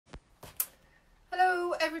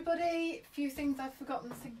everybody. A few things I've forgotten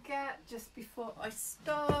to get just before I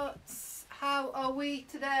start. How are we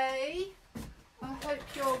today? I hope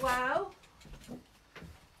you're well.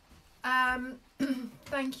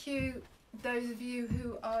 Thank you, those of you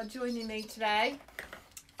who are joining me today.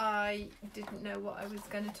 I didn't know what I was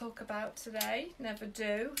going to talk about today. Never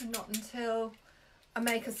do, not until I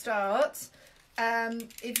make a start.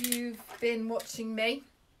 If you've been watching me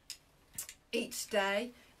each day,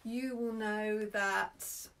 you will know that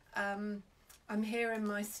I'm here in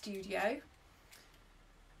my studio,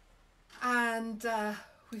 and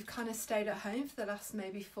we've kind of stayed at home for the last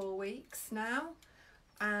maybe 4 weeks now,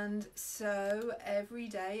 and so every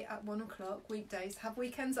day at 1 o'clock, weekdays, have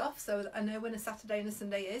weekends off, so I know when a Saturday and a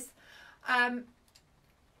Sunday is. Hi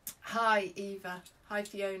Eva, hi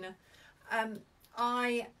Fiona.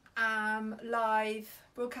 I am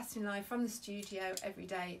broadcasting live from the studio every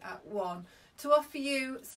day at 1 to offer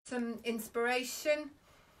you some inspiration,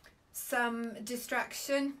 some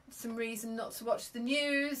distraction, some reason not to watch the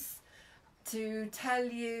news, to tell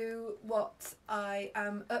you what I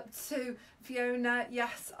am up to. Fiona,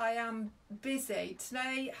 yes, I am busy.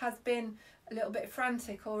 Today has been a little bit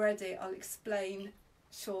frantic already. I'll explain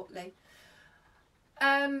shortly.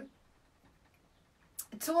 To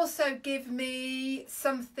also give me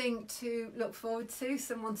something to look forward to,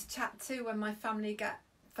 someone to chat to when my family get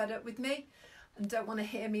fed up with me and don't want to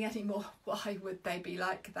hear me anymore. Why would they be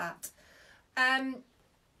like that? And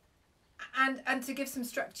to give some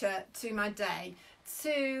structure to my day,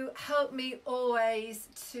 to help me always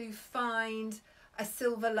to find a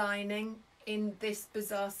silver lining in this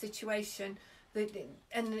bizarre situation,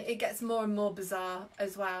 and it gets more and more bizarre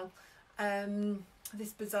as well,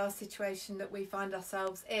 this bizarre situation that we find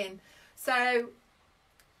ourselves in. So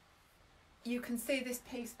you can see this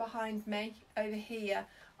piece behind me over here.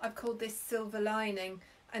 I've called this silver lining,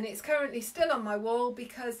 and it's currently still on my wall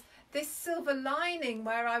because this silver lining,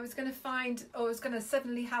 where I was going to find, or was going to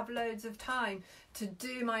suddenly have loads of time to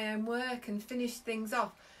do my own work and finish things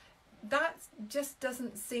off, that just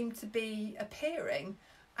doesn't seem to be appearing.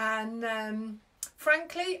 And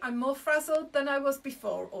frankly, I'm more frazzled than I was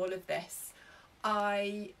before all of this.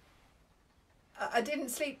 I didn't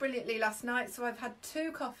sleep brilliantly last night, so I've had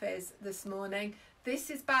 2 coffees this morning.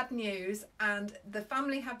 This is bad news, and the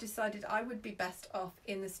family have decided I would be best off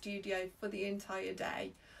in the studio for the entire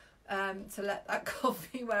day, to let that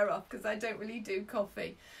coffee wear off, because I don't really do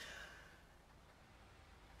coffee.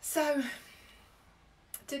 So,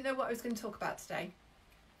 didn't know what I was going to talk about today,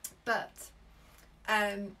 but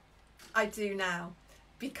I do now,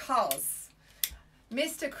 because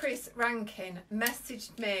Mr. Chris Rankin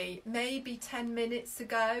messaged me maybe 10 minutes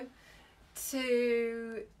ago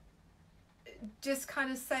to just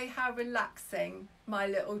kind of say how relaxing my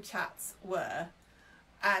little chats were.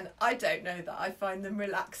 And I don't know that I find them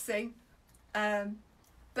relaxing,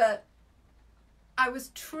 but I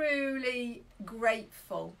was truly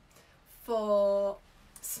grateful for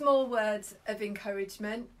small words of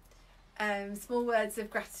encouragement, small words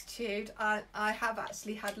of gratitude. I have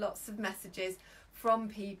actually had lots of messages from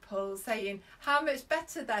people saying how much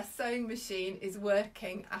better their sewing machine is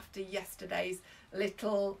working after yesterday's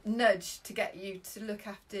little nudge to get you to look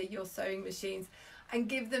after your sewing machines and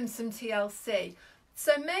give them some TLC.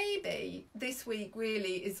 So maybe this week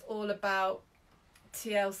really is all about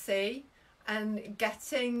TLC and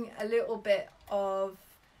getting a little bit of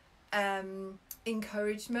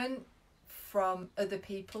encouragement from other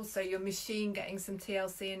people. So your machine getting some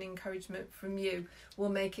TLC and encouragement from you will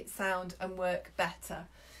make it sound and work better.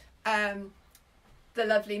 The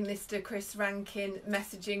lovely Mr. Chris Rankin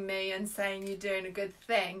messaging me and saying you're doing a good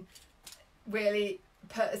thing really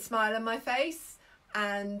put a smile on my face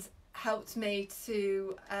and helped me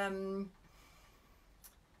to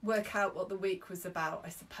work out what the week was about, I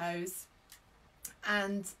suppose.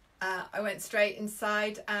 And I went straight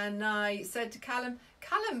inside and I said to Callum,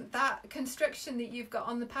 that construction that you've got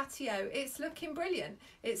on the patio, it's looking brilliant.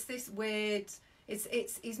 It's this weird,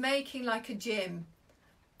 he's making like a gym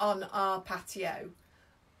on our patio.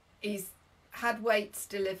 He's had weights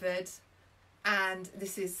delivered, and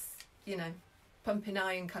this is, you know, pumping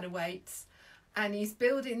iron kind of weights, and he's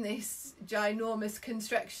building this ginormous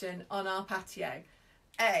construction on our patio.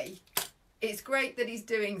 A, it's great that he's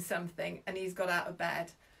doing something and he's got out of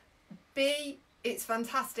bed. B, it's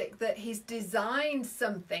fantastic that he's designed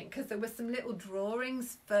something, because there were some little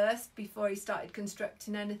drawings first before he started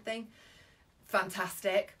constructing anything.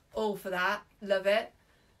 Fantastic, all for that, love it.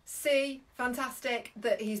 C, fantastic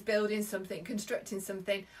that he's building something, constructing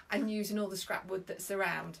something and using all the scrap wood that's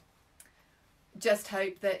around. Just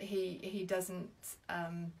hope that he doesn't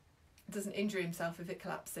injure himself if it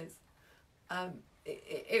collapses.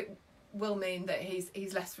 it will mean that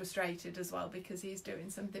he's less frustrated as well, because he's doing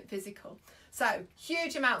something physical. So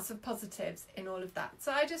huge amounts of positives in all of that.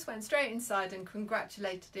 So I just went straight inside and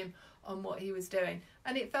congratulated him on what he was doing,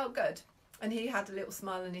 and it felt good, and he had a little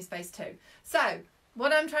smile on his face too. So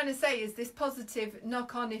what I'm trying to say is this positive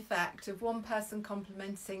knock-on effect of one person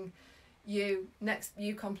complimenting you, next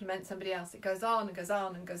you compliment somebody else. It goes on and goes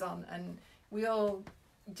on and goes on, and we all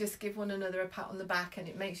just give one another a pat on the back, and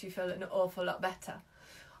it makes you feel an awful lot better.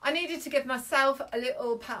 I needed to give myself a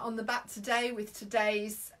little pat on the back today with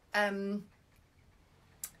today's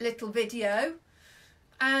little video,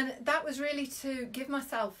 and that was really to give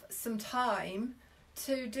myself some time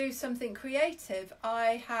to do something creative.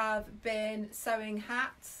 I have been sewing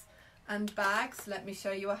hats and bags. Let me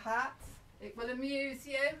show you a hat. It will amuse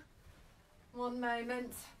you. One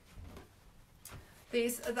moment.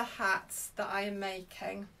 These are the hats that I am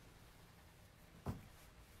making.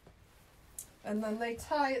 And then they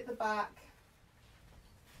tie at the back.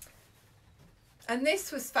 And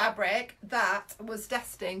this was fabric that was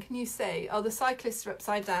destined, can you see? Oh, the cyclists are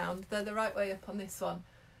upside down. They're the right way up on this one.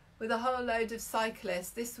 With a whole load of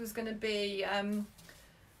cyclists. This was going to be, I'll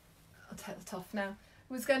take that off now.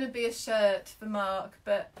 It was going to be a shirt for Mark,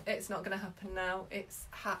 but it's not going to happen now. It's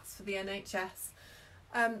hats for the NHS.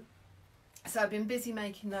 So I've been busy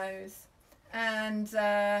making those, and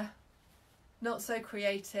not so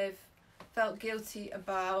creative. Felt guilty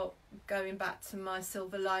about going back to my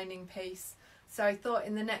silver lining piece. So I thought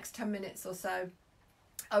in the next 10 minutes or so,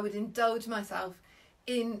 I would indulge myself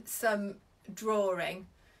in some drawing.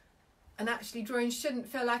 And actually drawing shouldn't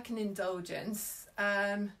feel like an indulgence.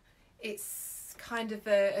 It's kind of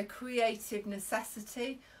a creative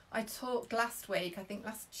necessity. I talked last week, I think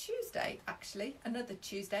last Tuesday actually, another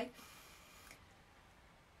Tuesday.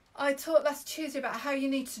 I talked last Tuesday about how you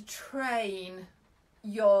need to train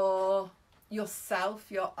yourself,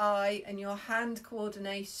 your eye and your hand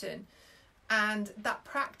coordination. And that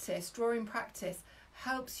practice, drawing practice,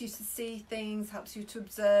 helps you to see things, helps you to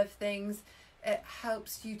observe things. It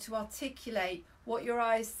helps you to articulate what your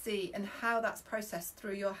eyes see and how that's processed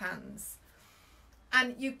through your hands.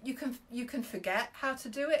 And you can forget how to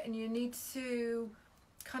do it, and you need to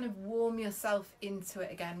kind of warm yourself into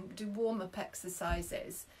it again. Do warm-up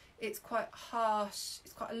exercises. It's quite harsh.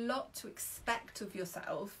 It's quite a lot to expect of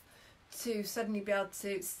yourself to suddenly be able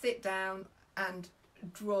to sit down and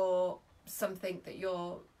draw something that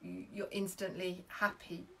you're instantly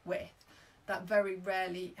happy with. That very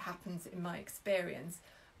rarely happens in my experience.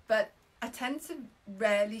 But I tend to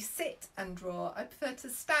rarely sit and draw. I prefer to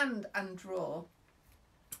stand and draw.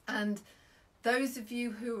 And those of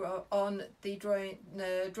you who are on the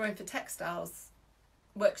Drawing for Textiles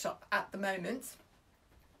workshop at the moment,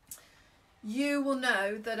 you will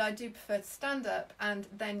know that I do prefer to stand up, and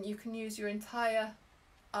then you can use your entire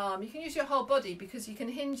arm. You can use your whole body, because you can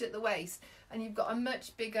hinge at the waist and you've got a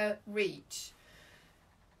much bigger reach.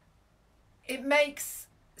 It makes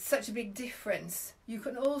such a big difference. You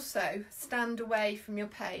can also stand away from your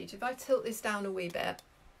page. If I tilt this down a wee bit,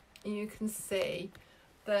 you can see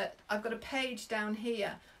that I've got a page down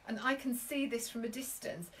here, and I can see this from a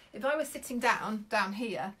distance. If I was sitting down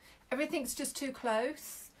here, everything's just too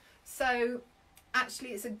close. So actually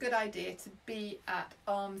it's a good idea to be at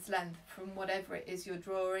arm's length from whatever it is you're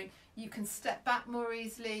drawing. You can step back more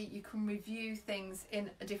easily. You can review things in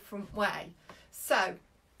a different way. So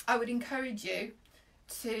I would encourage you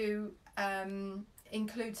to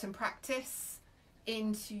include some practice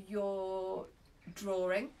into your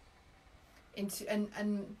drawing,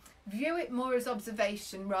 and view it more as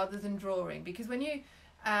observation rather than drawing, because when you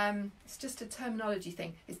it's just a terminology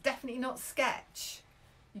thing. It's definitely not sketch.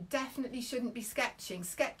 You definitely shouldn't be sketching.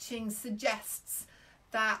 Sketching suggests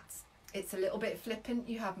that it's a little bit flippant.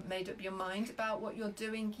 You haven't made up your mind about what you're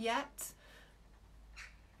doing yet.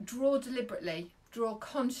 Draw deliberately, draw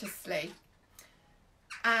consciously,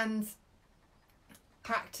 and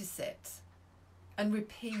practice it and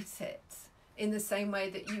repeat it in the same way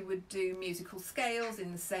that you would do musical scales,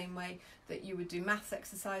 in the same way that you would do maths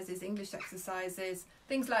exercises, English exercises,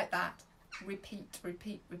 things like that. Repeat,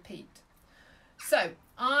 repeat, repeat. So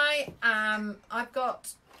I've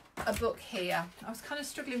got a book here. I was kind of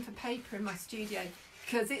struggling for paper in my studio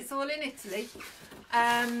because it's all in Italy.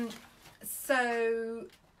 So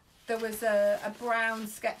there was a brown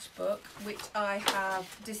sketchbook which I have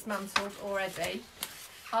dismantled already.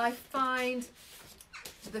 I find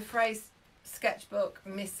the phrase sketchbook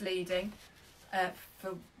misleading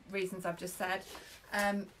for reasons I've just said,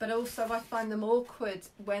 but also I find them awkward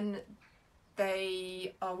when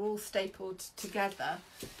they are all stapled together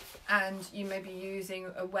and you may be using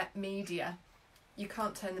a wet media. you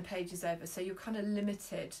can't turn the pages over, so you're kind of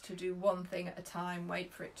limited to do one thing at a time,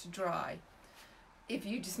 wait for it to dry. If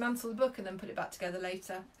you dismantle the book and then put it back together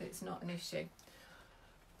later, it's not an issue.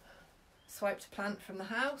 Swiped a plant from the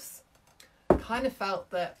house. Kind of felt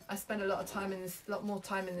that I spend a lot more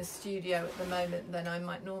time in the studio at the moment than I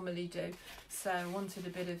might normally do, so I wanted a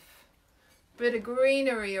bit of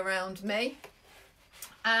greenery around me.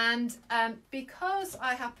 And because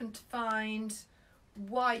I happened to find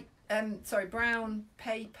brown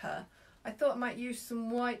paper, I thought I might use some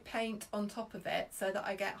white paint on top of it so that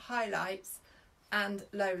I get highlights and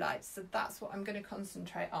lowlights. So that's what I'm going to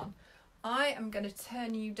concentrate on. I am going to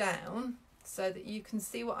turn you down so that you can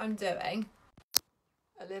see what I'm doing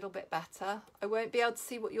a little bit better. I won't be able to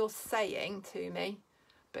see what you're saying to me,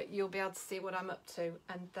 but you'll be able to see what I'm up to,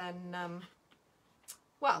 and then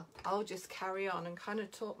well, I'll just carry on and kind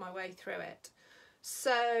of talk my way through it.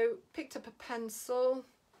 So picked up a pencil,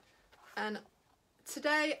 and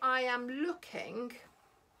today I am looking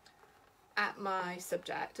at my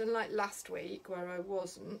subject, unlike last week where I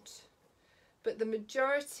wasn't, but the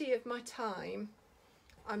majority of my time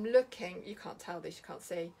I'm looking, you can't tell this, you can't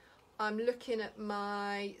see, I'm looking at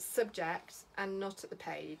my subject and not at the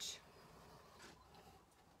page.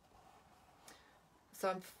 So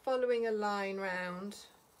I'm following a line round,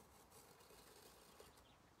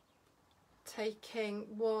 taking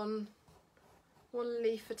one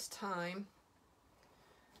leaf at a time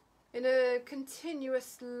in a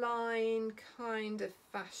continuous line kind of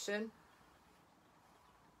fashion,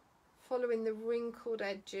 following the wrinkled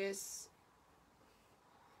edges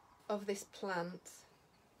of this plant,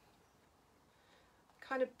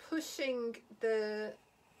 kind of pushing the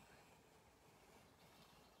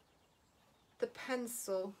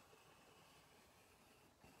pencil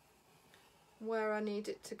where I need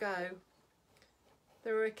it to go.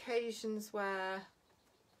 There are occasions where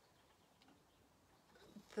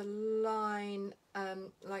the line,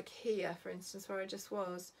 like here for instance where I just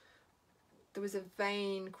was, there was a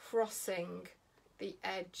vein crossing the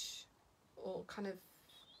edge or kind of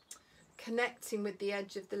connecting with the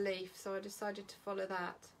edge of the leaf, so I decided to follow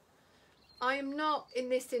that. I am not in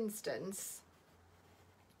this instance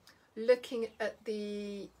looking at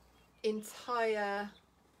the entire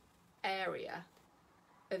area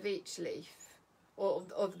of each leaf, or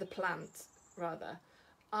of the plant rather.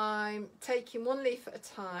 I'm taking one leaf at a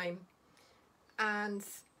time and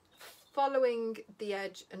following the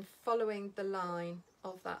edge and following the line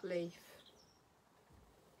of that leaf.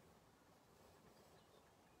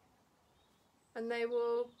 And they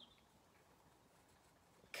will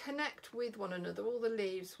connect with one another. All the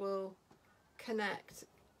leaves will connect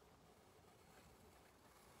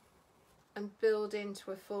and build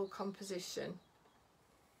into a full composition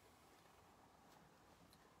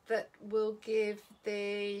that will give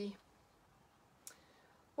the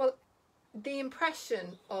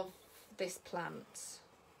impression of this plant,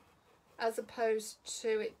 as opposed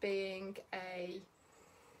to it being a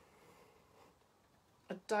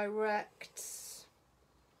direct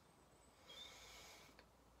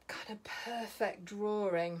kind of perfect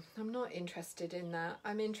drawing. I'm not interested in that.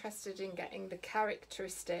 I'm interested in getting the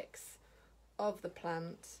characteristics of the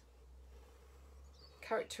plant,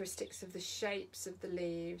 characteristics of the shapes of the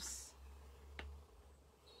leaves.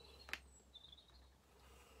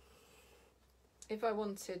 If I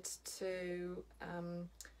wanted to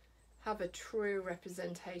have a true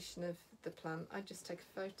representation of the plant, I'd just take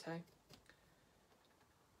a photo.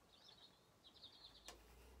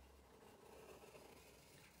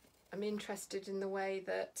 I'm interested in the way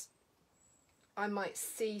that I might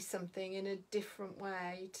see something in a different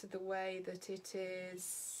way to the way that it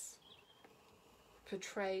is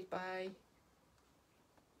portrayed by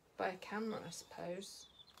a camera, I suppose.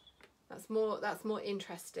 That's more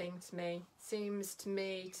interesting to me. Seems to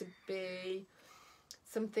me to be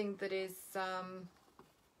something that is I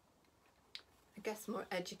guess more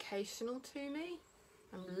educational to me.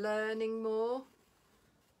 I'm learning more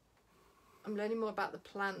about the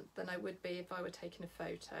plant than I would be if I were taking a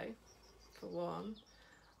photo, for one.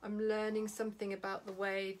 I'm learning something about the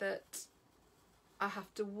way that I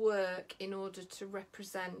have to work in order to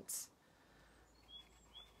represent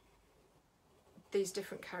these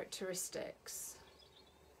different characteristics.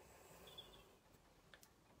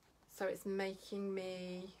 So it's making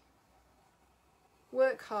me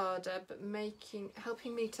work harder, but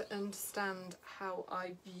helping me to understand how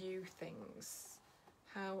I view things,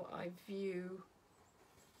 how I view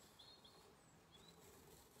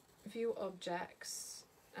objects,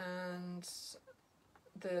 and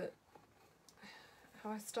how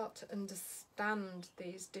I start to understand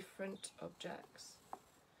these different objects,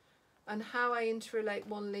 and how I interrelate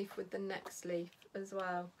one leaf with the next leaf as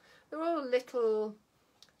well. They're all little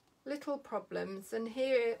problems, and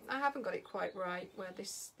here I haven't got it quite right where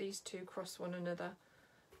these two cross one another,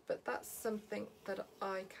 but that's something that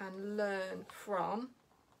I can learn from,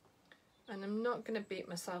 and I'm not going to beat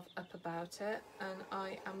myself up about it, and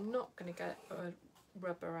I am not going to get a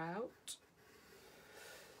rubber out.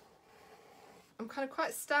 I'm kind of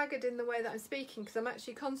quite staggered in the way that I'm speaking because I'm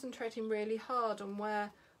actually concentrating really hard on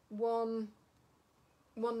where one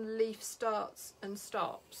leaf starts and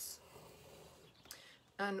stops,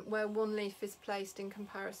 and where one leaf is placed in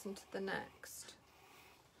comparison to the next.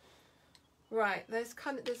 Right, there's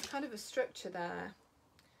kind of a structure there,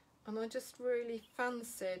 and I just really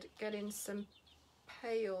fancied getting some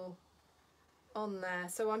pale on there.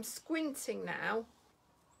 So I'm squinting now.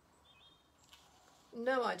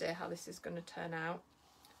 No idea how this is going to turn out,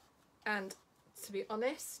 and to be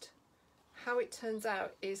honest, how it turns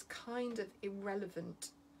out is kind of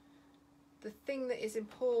irrelevant. The thing that is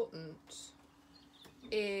important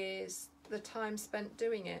is the time spent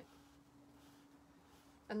doing it,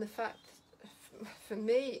 and the fact for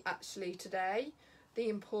me actually today, the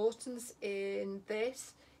importance in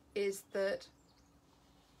this is that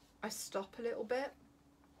I stop a little bit,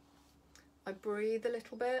 I breathe a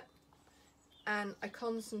little bit, and I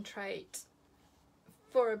concentrate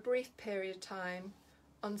for a brief period of time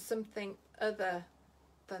on something other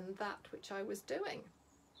than that which I was doing.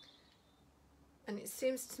 And it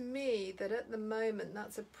seems to me that at the moment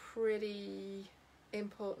that's a pretty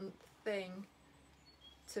important thing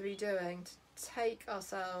to be doing, to take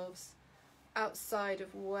ourselves outside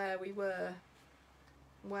of where we were,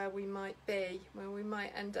 where we might be, where we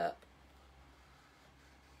might end up.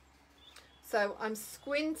 So I'm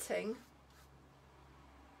squinting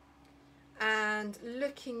and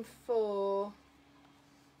looking for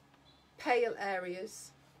pale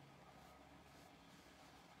areas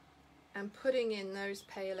and putting in those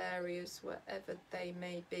pale areas wherever they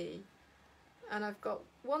may be. And I've got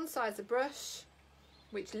one size of brush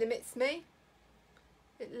which limits me.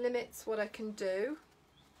 It limits what I can do.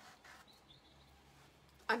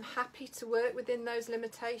 I'm happy to work within those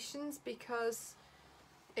limitations because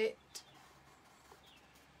it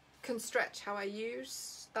can stretch how I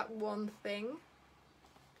use that one thing.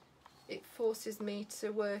 It forces me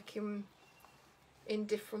to work in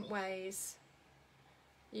different ways.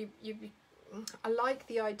 I like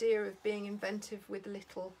the idea of being inventive with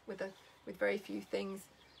very few things.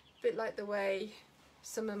 A bit like the way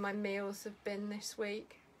some of my meals have been this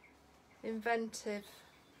week. Inventive,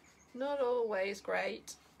 not always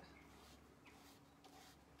great.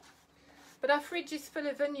 But our fridge is full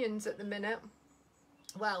of onions at the minute.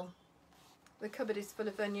 Well, the cupboard is full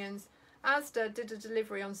of onions. Asda did a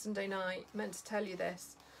delivery on Sunday night, meant to tell you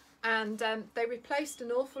this, and they replaced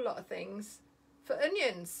an awful lot of things for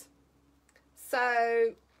onions.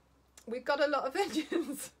 So we've got a lot of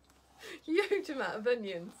onions, huge amount of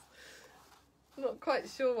onions. I'm not quite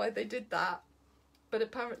sure why they did that, but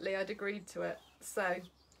apparently I'd agreed to it. So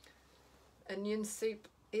onion soup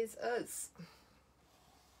is us.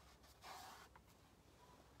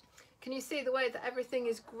 Can you see the way that everything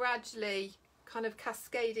is gradually kind of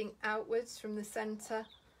cascading outwards from the centre?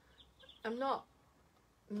 I'm not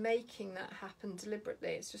making that happen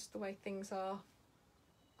deliberately, it's just the way things are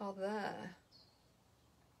there.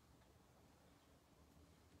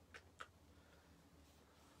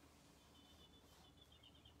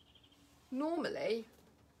 Normally,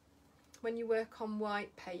 when you work on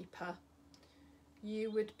white paper, you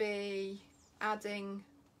would be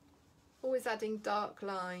always adding dark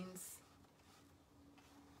lines.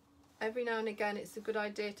 Every now and again it's a good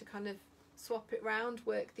idea to kind of swap it round,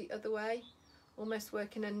 work the other way, almost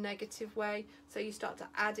work in a negative way, so you start to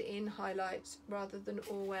add in highlights rather than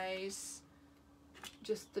always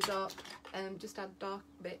just the dark, just add dark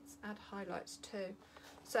bits, add highlights too.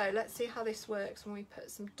 So let's see how this works when we put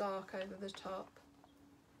some dark over the top.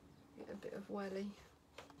 Get a bit of welly.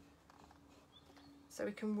 So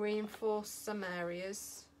we can reinforce some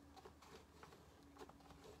areas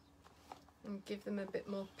and give them a bit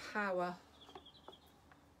more power.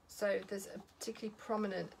 So if there's a particularly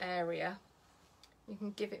prominent area, you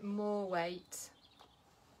can give it more weight.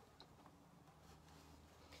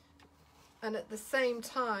 And at the same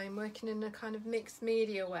time, working in a kind of mixed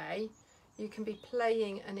media way, you can be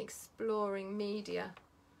playing and exploring media.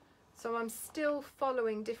 So I'm still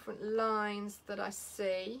following different lines that I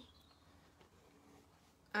see,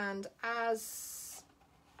 and as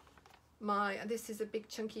this is a big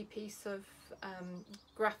chunky piece of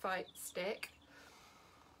graphite stick,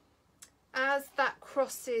 as that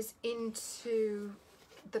crosses into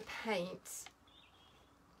the paint,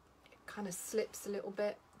 it kind of slips a little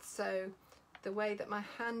bit, so the way that my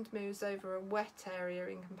hand moves over a wet area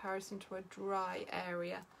in comparison to a dry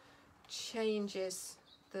area changes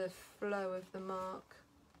the flow of the mark.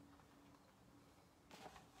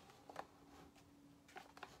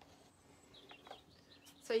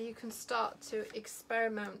 So you can start to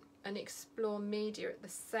experiment and explore media at the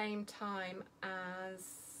same time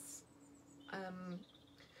as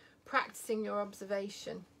practicing your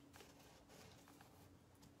observation.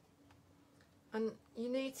 And you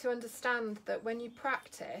need to understand that when you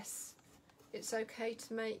practice, it's okay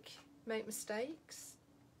to make mistakes.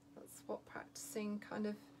 That's what practicing kind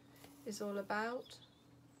of is all about.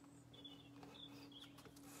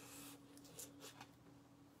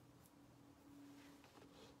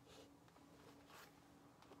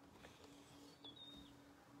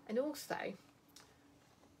 And also,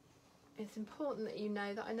 it's important that you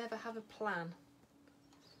know that I never have a plan.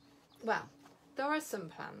 Well, there are some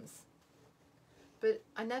plans, but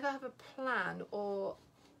I never have a plan or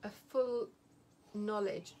a full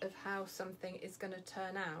knowledge of how something is going to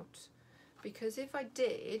turn out. Because if I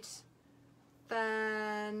did,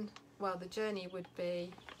 then, well, the journey to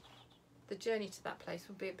that place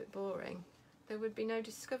would be a bit boring. There would be no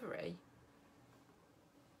discovery.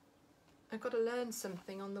 I've got to learn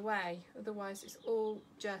something on the way, otherwise it's all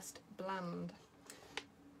just bland.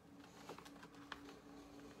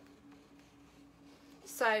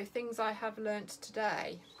 So, things I have learnt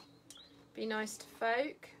today. Be nice to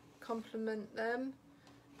folk, compliment them,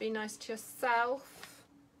 be nice to yourself,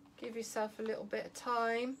 give yourself a little bit of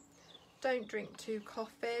time, don't drink 2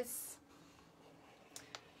 coffees.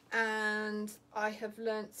 And I have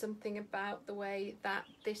learnt something about the way that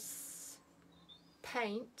this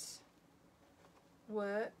paint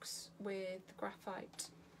works with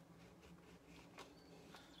graphite.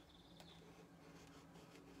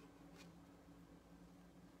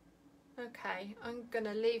 Okay, I'm going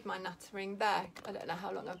to leave my nattering there. I don't know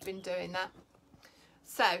how long I've been doing that.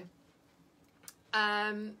 So,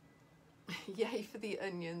 yay for the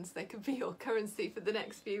onions. They could be your currency for the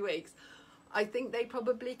next few weeks. I think they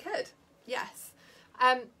probably could. Yes.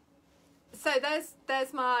 So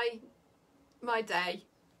there's my day.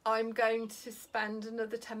 I'm going to spend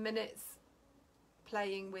another 10 minutes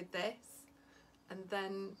playing with this and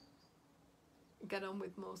then get on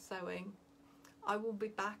with more sewing. I will be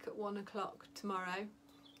back at 1 o'clock tomorrow,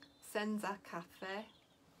 senza cafe,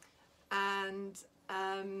 and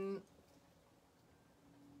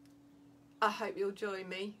I hope you'll join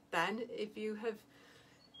me then. If you have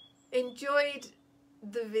enjoyed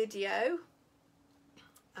the video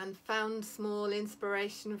and found small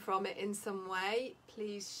inspiration from it in some way,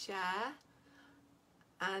 please share.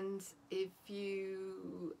 And if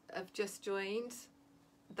you have just joined,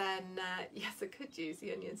 then yes, I could use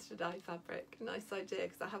the onions to dye fabric. Nice idea,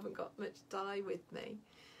 because I haven't got much dye with me.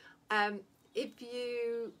 If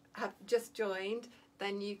you have just joined,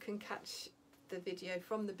 then you can catch the video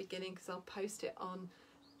from the beginning, because I'll post it on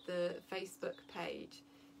the Facebook page.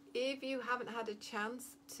 If you haven't had a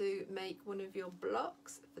chance to make one of your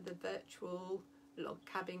blocks for the virtual log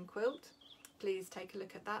cabin quilt, please take a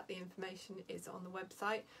look at that. The information is on the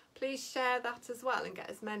website. Please share that as well and get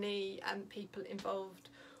as many people involved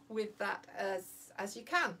with that as you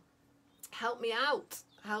can. Help me out,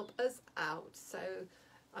 help us out. So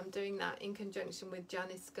I'm doing that in conjunction with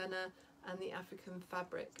Janice Gunner and the African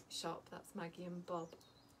Fabric Shop. That's Maggie and Bob.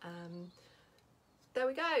 There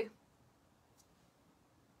we go.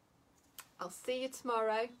 I'll see you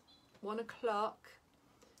tomorrow, 1 o'clock,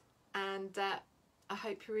 and I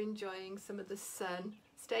hope you're enjoying some of the sun.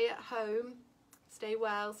 Stay at home, stay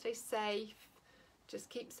well, stay safe, just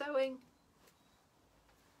keep sewing.